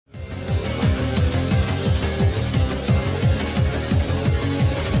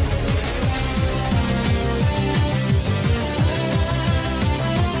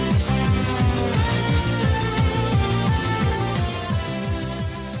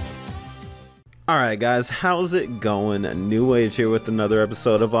Alright guys, how's it going? NewAge here with another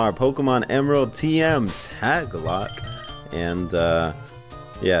episode of our Pokemon Emerald TM Taglocke. And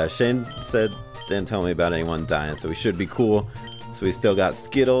yeah, Shane didn't tell me about anyone dying, so we should be cool. So we still got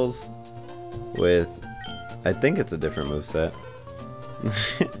Skittles with, I think it's a different moveset.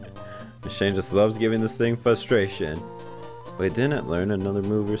 Shane just loves giving this thing frustration. Wait, didn't it learn another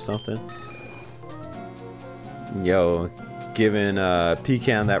move or something? Yo, giving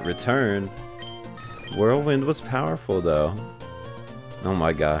Pecan that return. Whirlwind was powerful though. Oh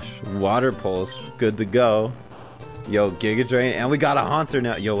my gosh. Water Pulse, good to go. Yo, Giga Drain, and we got a Haunter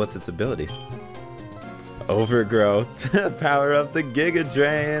now. Yo, what's its ability? Overgrowth. Power up the Giga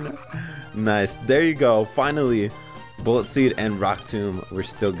Drain. Nice. There you go. Finally, Bullet Seed and Rock Tomb. We're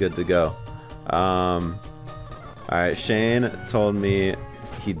still good to go. Alright, Shane told me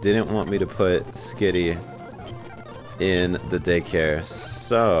he didn't want me to put Skitty in the daycare.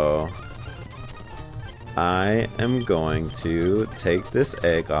 So I am going to take this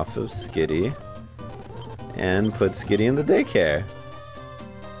egg off of Skitty and put Skitty in the daycare.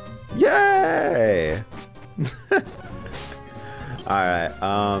 Yay! Alright,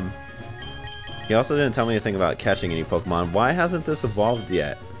 he also didn't tell me anything about catching any Pokemon. Why hasn't this evolved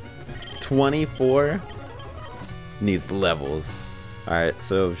yet? 24 needs levels. Alright,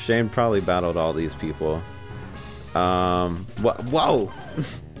 so Shane probably battled all these people. Whoa!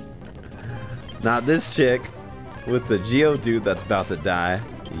 Not this chick with the Geodude that's about to die.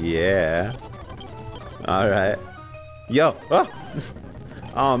 Yeah. Alright. Yo! Oh!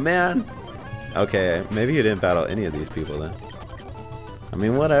 Oh man! Okay, maybe you didn't battle any of these people then. I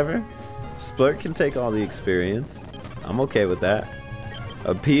mean, whatever. Splurt can take all the experience. I'm okay with that.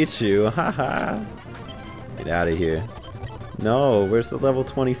 A Pichu, haha. Get out of here. No, where's the level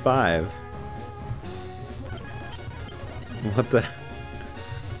 25? What the?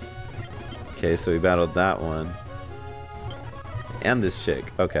 Okay, so we battled that one. And this chick,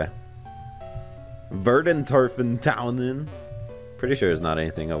 okay. Verdanturfentownen. Pretty sure there's not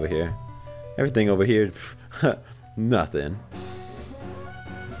anything over here. Everything over here, nothing.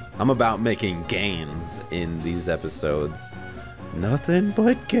 I'm about making gains in these episodes. Nothing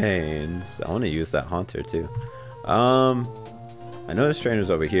but gains. I want to use that Haunter too. I know there's trainers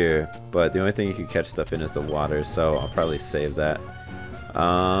over here, but the only thing you can catch stuff in is the water, so I'll probably save that.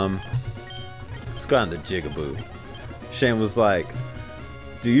 Let's go on to Jigaboo. Shane was like,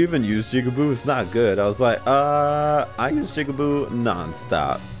 do you even use Jigaboo? It's not good. I was like, I use Jigaboo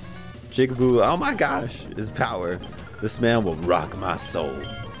non-stop. Jigaboo, oh my gosh, his power. This man will rock my soul.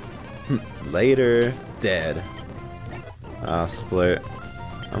 Later, dead. Splurt.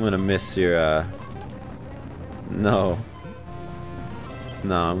 I'm gonna miss your, no.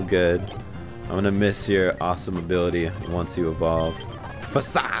 No, I'm good. I'm gonna miss your awesome ability once you evolve.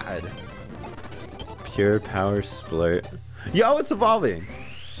 Facade! Pure Power Splurt. Yo, it's evolving!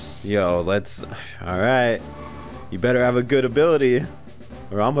 Yo, let's... Alright. You better have a good ability,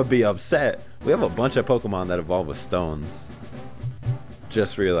 or I'm gonna be upset. We have a bunch of Pokemon that evolve with stones.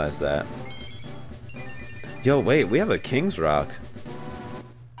 Just realized that. Yo, wait, we have a King's Rock.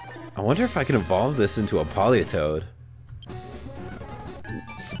 I wonder if I can evolve this into a Politoed.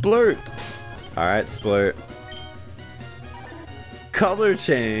 Splurt! Alright, Splurt. Color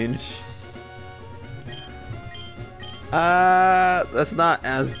change. That's not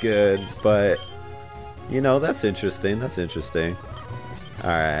as good, but you know, that's interesting. That's interesting.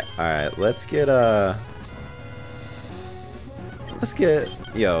 Alright, let's get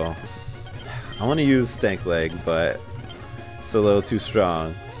yo. I want to use Stank Leg, but it's a little too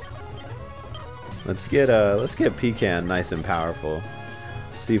strong. Let's get Pecan nice and powerful.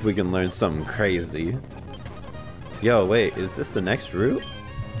 See if we can learn something crazy. Yo, wait, is this the next route?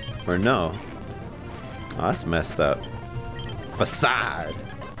 Or no? Oh, that's messed up. Facade!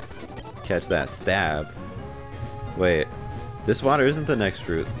 Catch that stab. Wait, this water isn't the next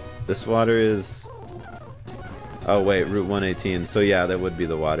route. This water is... Oh wait, Route 118. So yeah, that would be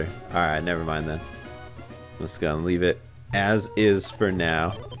the water. Alright, never mind then. I'm just gonna leave it as is for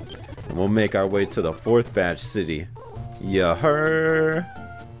now. And we'll make our way to the 4th batch city. Yeah-her!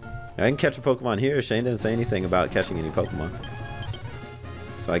 I can catch a Pokemon here. Shane didn't say anything about catching any Pokemon.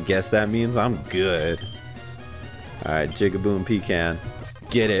 So I guess that means I'm good. Alright, Jigaboo and Pecan.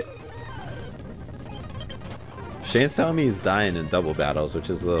 Get it. Shane's telling me he's dying in double battles, which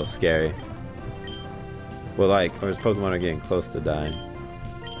is a little scary. Well, like, or his Pokemon are getting close to dying.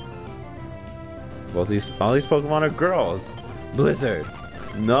 Well, all these Pokemon are girls. Blizzard.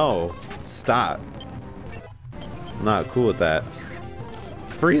 No. Stop. I'm not cool with that.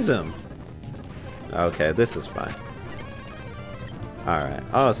 Freeze him. Okay, this is fine. Alright.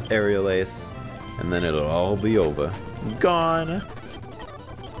 Oh, it's Aerial Ace. And then it'll all be over. Gone.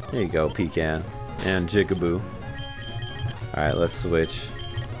 There you go, Pecan. And Jigaboo. Alright, let's switch.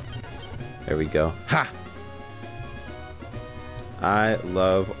 There we go. Ha! I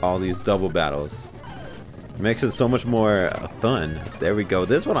love all these double battles. It makes it so much more fun. There we go.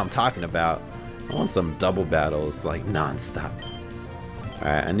 This is what I'm talking about. I want some double battles, like non-stop.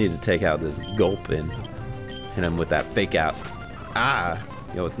 Alright, I need to take out this Gulpin. Hit him with that fake out. Ah!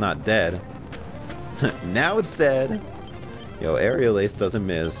 Yo, it's not dead. Now it's dead. Yo, Aerial Ace doesn't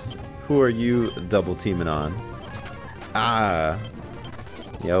miss. Who are you double teaming on? Ah!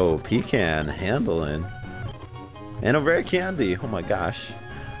 Yo, Pecan handling. And a rare candy. Oh my gosh.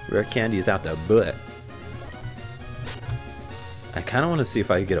 Rare candy is out the butt. I kind of want to see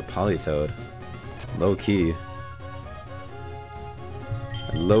if I can get a Politoed. Low key.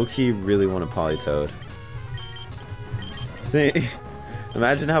 I low key really want a Politoed. See,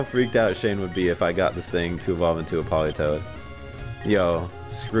 imagine how freaked out Shane would be if I got this thing to evolve into a Politoed. Yo,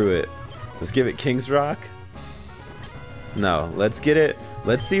 screw it. Let's give it King's Rock. No, let's get it.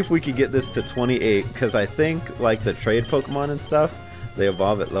 Let's see if we can get this to 28, because I think like the trade Pokemon and stuff, they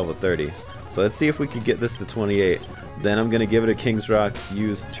evolve at level 30. So let's see if we can get this to 28. Then I'm gonna give it a King's Rock,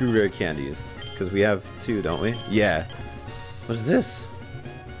 use 2 rare candies, because we have 2, don't we? Yeah. What is this?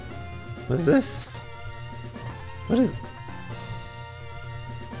 What is this? What is...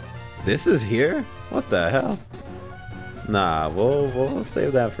 This is here? What the hell? Nah, we'll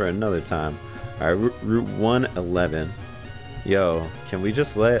save that for another time. Alright, Route 111. Yo, can we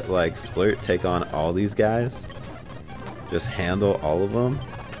just let, like, Splurt take on all these guys? Just handle all of them?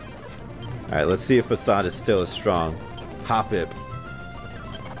 Alright, let's see if Facade is still as strong. Hoppip.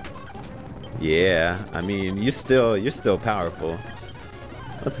 Yeah, I mean, you're still powerful.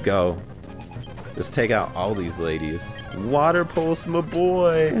 Let's go. Just take out all these ladies. Water Pulse, my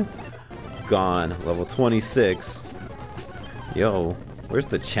boy! Gone. Level 26. Yo, where's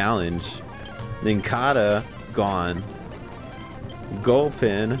the challenge? Nincada, gone.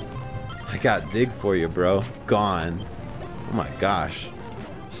 Gulpin, I got Dig for you, bro. Gone. Oh my gosh.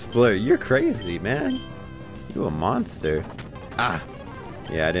 Splurt, you're crazy, man. You a monster. Ah.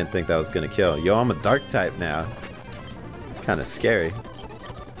 Yeah, I didn't think that was gonna kill. Yo, I'm a dark type now. It's kind of scary.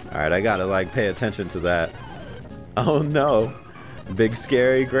 Alright, I gotta like pay attention to that. Oh no. Big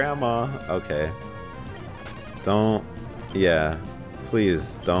scary grandma. Okay. Don't. Yeah.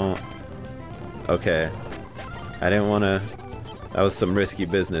 Please don't. Okay. I didn't want to. That was some risky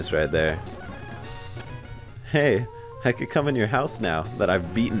business right there. Hey, I could come in your house now that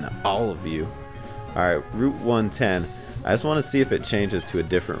I've beaten all of you. Alright, Route 110. I just want to see if it changes to a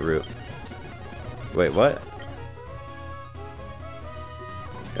different route. Wait, what?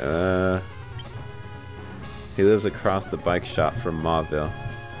 He lives across the bike shop from Mauville.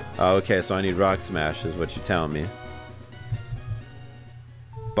 Oh, okay, so I need Rock Smash is what you're telling me.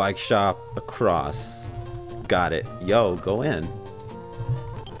 Bike shop across. Got it. Yo, go in.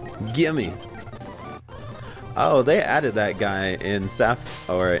 Gimme. Oh, they added that guy in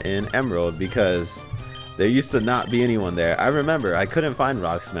in Emerald because there used to not be anyone there. I remember I couldn't find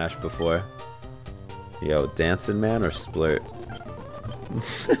Rock Smash before. Yo, Dancing Man or Splurt?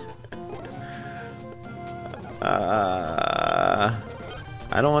 I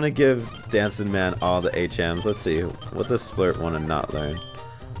don't want to give Dancing Man all the HMs. Let's see. What does Splurt want to not learn?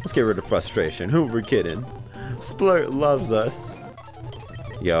 Let's get rid of frustration. Who we're kidding? Splurt loves us.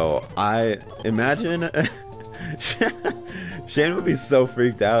 Yo, I imagine Shane would be so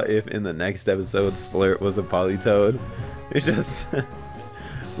freaked out if in the next episode Splurt was a Politoed. It just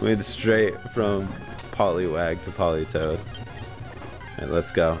went straight from Poliwag to Politoed. Alright,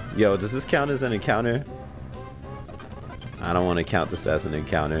 let's go. Yo, does this count as an encounter? I don't want to count this as an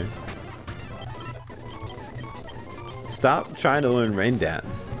encounter. Stop trying to learn Rain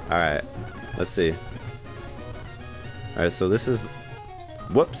Dance. Alright, let's see. Alright, so this is...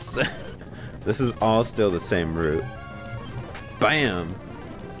 Whoops! This is all still the same route. Bam!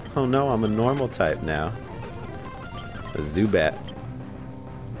 Oh no, I'm a normal type now. A Zubat.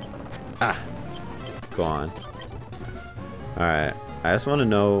 Ah! Go on. Alright, I just want to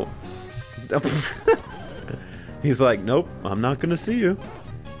know... He's like, nope, I'm not gonna see you.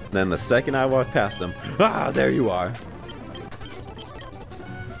 Then the second I walk past him, ah, there you are.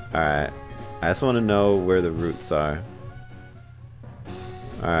 Alright, I just want to know where the routes are.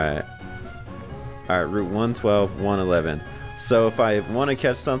 Alright. Alright, Route 112, 111. So if I want to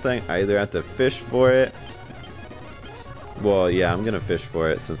catch something, I either have to fish for it. Well, yeah, I'm gonna fish for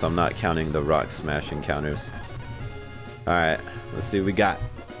it since I'm not counting the Rock Smash encounters. Alright, let's see what we got.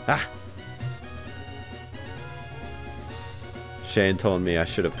 Ah! Shane told me I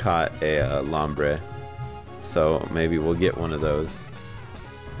should have caught a Lombre. So maybe we'll get one of those.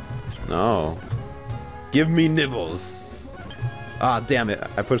 No. Give me nibbles. Ah, damn it.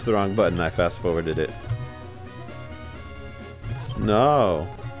 I pushed the wrong button. I fast forwarded it. No.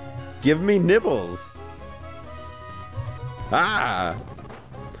 Give me nibbles. Ah.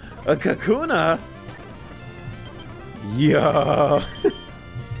 A Kakuna. Yo.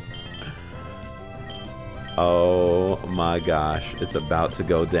 Oh my gosh. It's about to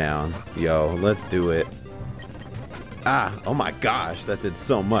go down. Yo, let's do it. Ah, oh my gosh, that did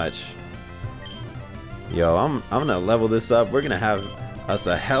so much. Yo, I'm gonna level this up. We're gonna have us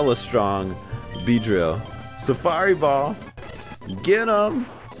a hella strong Beedrill. Safari Ball. Get him.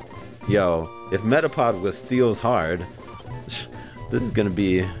 Yo, if Metapod withsteals hard, this is gonna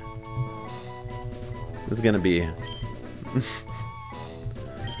be...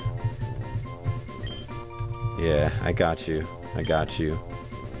 Yeah, I got you. I got you.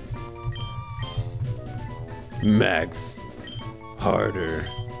 Max. Harder.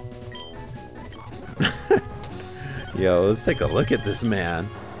 Yo, let's take a look at this man.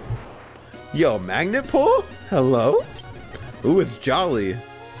 Yo, Magnet Pull? Hello? Ooh, it's Jolly.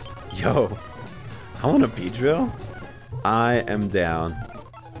 Yo, I want a Beedrill. I am down.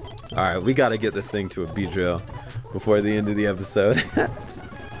 Alright, we gotta get this thing to a Beedrill before the end of the episode.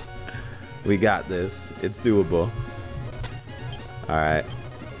 We got this. It's doable. Alright.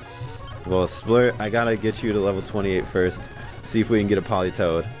 Well, Splurt, I gotta get you to level 28 first. See if we can get a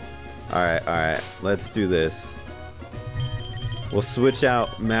Politoed. Alright, alright. Let's do this. We'll switch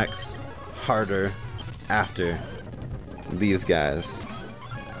out Max Harder after these guys.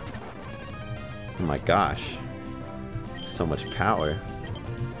 Oh my gosh. So much power.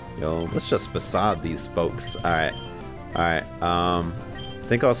 Yo, let's just facade these folks. Alright. Alright. I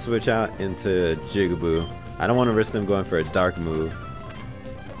think I'll switch out into Jigaboo. I don't want to risk them going for a dark move.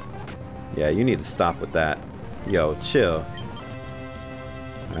 Yeah, you need to stop with that. Yo, chill.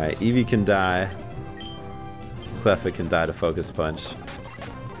 Alright, Eevee can die. Cleffa can die to Focus Punch.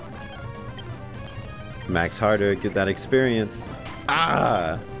 Max Harder, get that experience.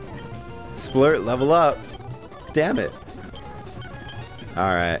 Ah! Splurt, level up. Damn it.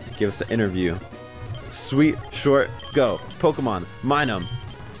 Alright, give us the interview. Sweet, short, go. Pokemon, mine them.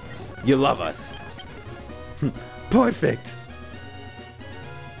 You love us. Perfect.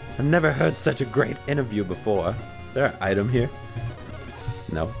 I've never heard such a great interview before. Is there an item here?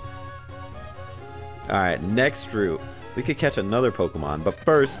 No. Alright, next route. We could catch another Pokemon, but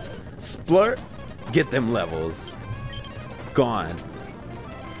first, Splurt, get them levels. Gone.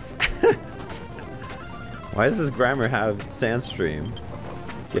 Why does this Grimer have Sandstream?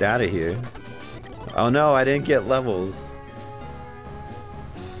 Get out of here. Oh no, I didn't get levels.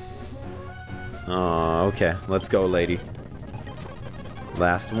 Oh, okay. Let's go, lady.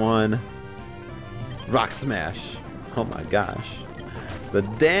 Last one. Rock Smash. Oh my gosh. The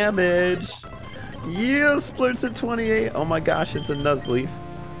damage. Yeah, Splurt's at 28. Oh my gosh, it's a Nuzleaf.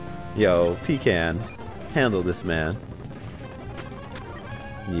 Yo, Pecan. Handle this man.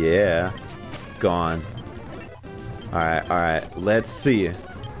 Yeah. Gone. Alright, alright. Let's see.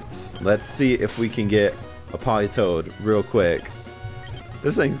 Let's see if we can get a Politoed real quick.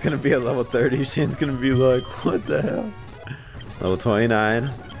 This thing's gonna be at level 30. Shane's gonna be like, what the hell? Level 29.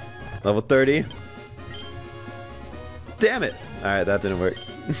 Level 30. Damn it! Alright, that didn't work.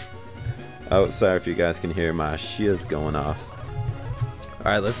 Oh, sorry if you guys can hear my shiz going off.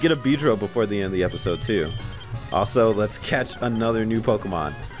 Alright, let's get a Beedrill before the end of the episode too. Also, let's catch another new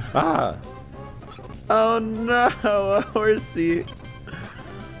Pokemon. Ah! Oh no, a Horsey.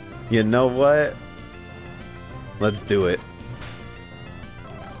 You know what? Let's do it.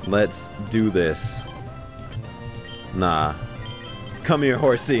 Let's do this. Nah. Come here,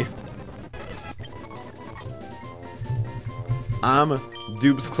 Horsey. I'm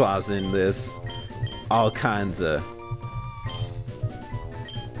Dupes Clausing this. All kinds of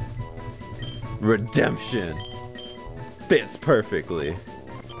redemption. Fits perfectly.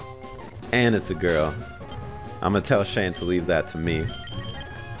 And it's a girl. I'm gonna tell Shane to leave that to me.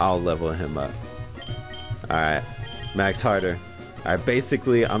 I'll level him up. Alright. Max Harder. Alright,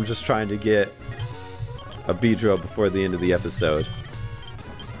 basically, I'm just trying to get a Beedrill before the end of the episode.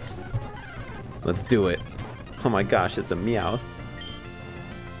 Let's do it. Oh my gosh, it's a Meowth.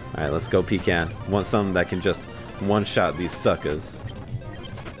 Alright, let's go Pecan. Want something that can just one-shot these suckers.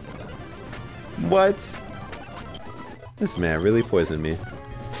 What? This man really poisoned me.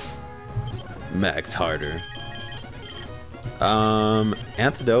 Max Harder.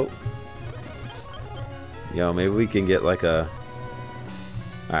 Antidote. Yo, maybe we can get like a...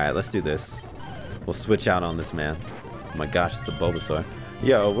 Alright, let's do this. We'll switch out on this man. Oh my gosh, it's a Bulbasaur.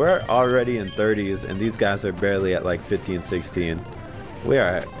 Yo, we're already in 30s, and these guys are barely at like 15, 16. We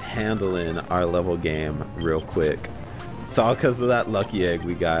are handling our level game real quick. It's all because of that lucky egg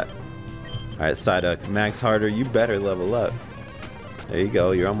we got. Alright, Psyduck, Max Harder, you better level up. There you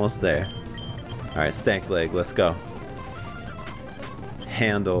go, you're almost there. Alright, Stank Leg, let's go.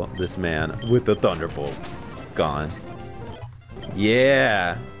 Handle this man with the Thunderbolt. Gone.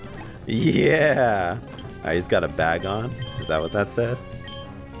 Yeah! Yeah! Alright, he's got a bag on. Is that what that said?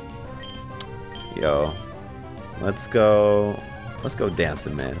 Yo. Let's go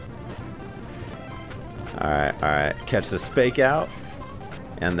dancing, man. Alright. Catch this fake out.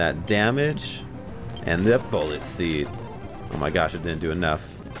 And that damage. And that bullet seed. Oh my gosh, it didn't do enough.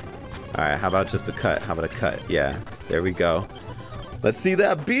 Alright, how about just a cut? How about a cut? Yeah, there we go. Let's see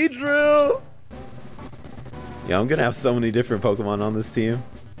that B-drill! Yeah, I'm gonna have so many different Pokemon on this team.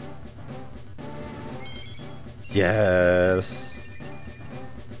 Yes.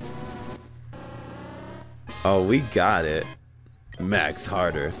 Oh, we got it. Max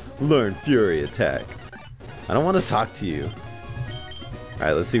Harder. Learn Fury Attack. I don't want to talk to you.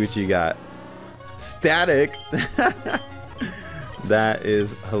 Alright, let's see what you got. Static. That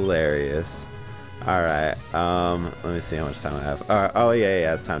is hilarious. Alright, let me see how much time I have. Oh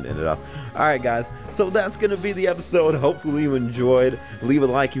yeah, it's time to end it off. Alright guys, so that's gonna be the episode. Hopefully you enjoyed. Leave a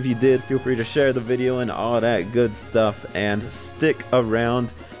like if you did. Feel free to share the video and all that good stuff. And stick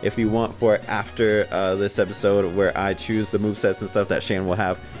around if you want for after this episode, where I choose the movesets and stuff that Shane will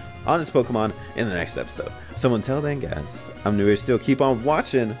have on his Pokemon in the next episode. So until then guys, I'm NewAgeSteel. Keep on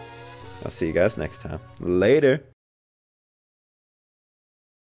watching. I'll see you guys next time. Later.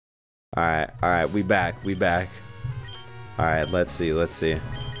 Alright, we back. Alright, let's see. Yo,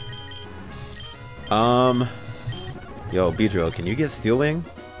 Beedrill, can you get Steel Wing?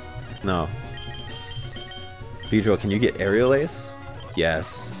 No. Beedrill, can you get Aerial Ace?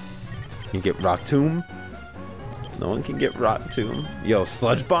 Yes. Can you get Rock Tomb? No one can get Rock Tomb. Yo,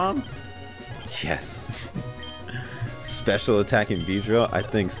 Sludge Bomb? Yes. Special attacking Beedrill? I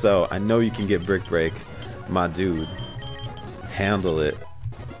think so. I know you can get Brick Break. My dude. Handle it.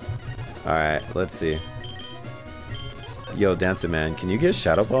 Alright, let's see. Yo, Dancing Man, can you get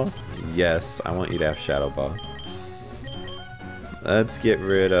Shadow Ball? Yes, I want you to have Shadow Ball. Let's get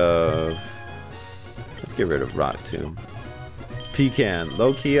rid of Rock Tomb. Pecan.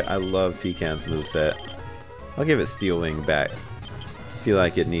 Low-key, I love Pecan's moveset. I'll give it Steel Wing back. I feel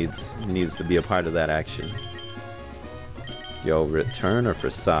like it needs to be a part of that action. Yo, Return or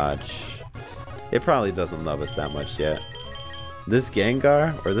Forsage? It probably doesn't love us that much yet. This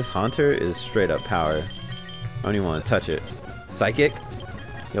Gengar or this Haunter is straight up power. I don't even want to touch it. Psychic?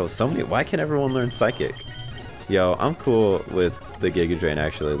 Yo, why can't everyone learn Psychic? Yo, I'm cool with the Giga Drain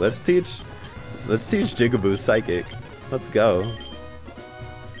actually. Let's teach Jigaboo Psychic. Let's go.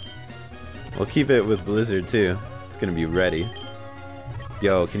 We'll keep it with Blizzard too. It's gonna be ready.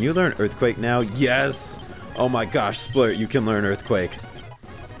 Yo, can you learn Earthquake now? Yes! Oh my gosh, Splurt, you can learn Earthquake.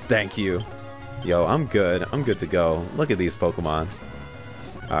 Thank you. Yo, I'm good. I'm good to go. Look at these Pokemon.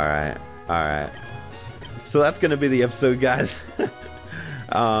 Alright. So that's going to be the episode, guys.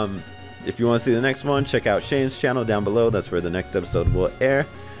 If you want to see the next one, check out Shane's channel down below. That's where the next episode will air.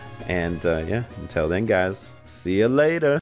 And yeah, until then, guys, see you later.